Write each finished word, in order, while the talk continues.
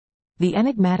The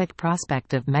enigmatic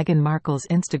prospect of Meghan Markle's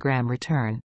Instagram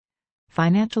return.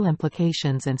 Financial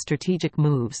implications and strategic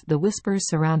moves. The whispers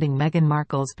surrounding Meghan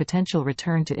Markle's potential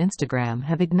return to Instagram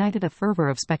have ignited a fervor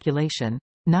of speculation,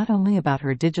 not only about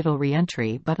her digital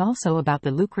re-entry but also about the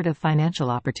lucrative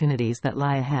financial opportunities that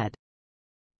lie ahead.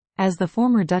 As the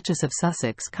former Duchess of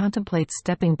Sussex contemplates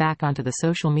stepping back onto the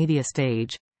social media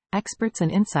stage, experts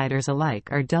and insiders alike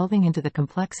are delving into the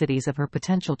complexities of her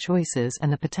potential choices and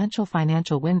the potential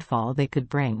financial windfall they could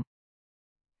bring.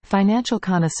 Financial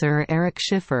connoisseur Eric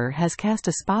Schiffer has cast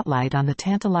a spotlight on the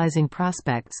tantalizing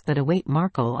prospects that await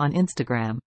Markle on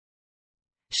Instagram.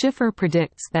 Schiffer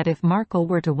predicts that if Markle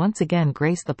were to once again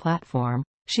grace the platform,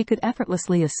 she could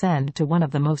effortlessly ascend to one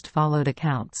of the most followed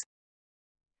accounts.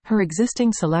 Her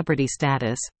existing celebrity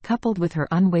status, coupled with her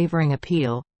unwavering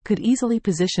appeal, could easily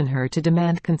position her to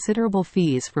demand considerable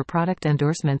fees for product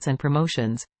endorsements and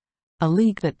promotions, a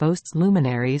league that boasts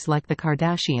luminaries like the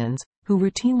Kardashians, who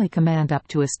routinely command up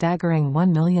to a staggering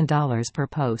 $1 million per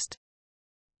post.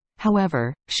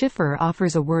 However, Schiffer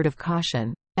offers a word of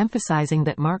caution, emphasizing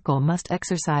that Markle must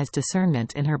exercise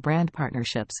discernment in her brand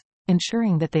partnerships,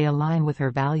 ensuring that they align with her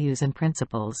values and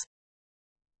principles.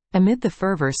 Amid the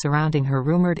fervor surrounding her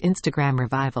rumored Instagram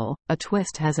revival, a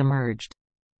twist has emerged.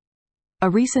 A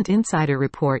recent insider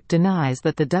report denies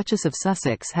that the Duchess of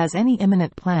Sussex has any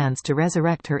imminent plans to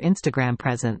resurrect her Instagram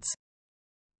presence.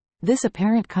 This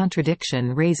apparent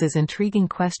contradiction raises intriguing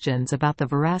questions about the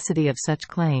veracity of such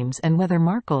claims and whether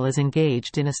Markle is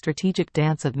engaged in a strategic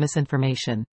dance of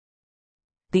misinformation.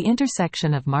 The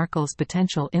intersection of Markle's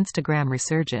potential Instagram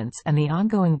resurgence and the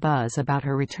ongoing buzz about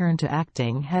her return to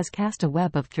acting has cast a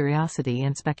web of curiosity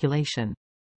and speculation.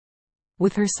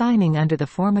 With her signing under the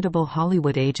formidable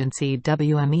Hollywood agency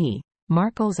WME,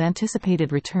 Markle's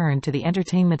anticipated return to the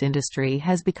entertainment industry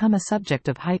has become a subject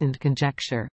of heightened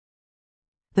conjecture.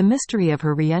 The mystery of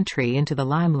her re-entry into the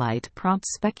limelight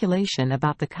prompts speculation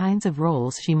about the kinds of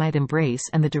roles she might embrace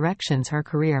and the directions her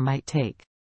career might take.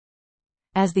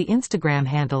 As the Instagram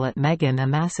handle @Meghan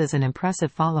amasses an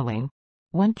impressive following,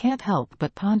 one can't help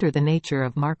but ponder the nature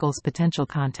of Markle's potential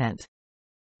content.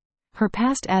 Her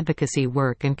past advocacy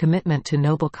work and commitment to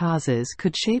noble causes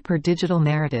could shape her digital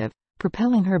narrative,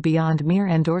 propelling her beyond mere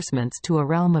endorsements to a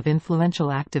realm of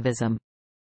influential activism.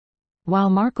 While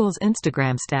Markle's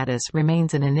Instagram status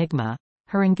remains an enigma,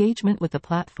 her engagement with the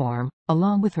platform,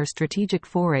 along with her strategic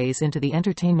forays into the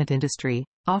entertainment industry,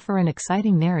 offer an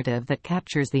exciting narrative that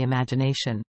captures the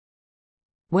imagination.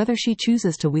 Whether she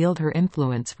chooses to wield her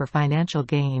influence for financial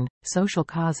gain, social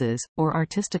causes, or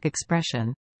artistic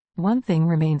expression, one thing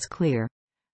remains clear.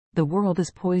 The world is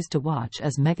poised to watch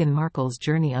as Meghan Markle's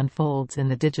journey unfolds in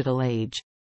the digital age.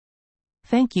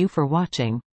 Thank you for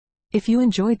watching. If you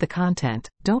enjoyed the content,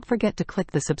 don't forget to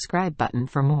click the subscribe button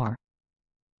for more.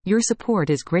 Your support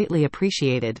is greatly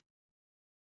appreciated.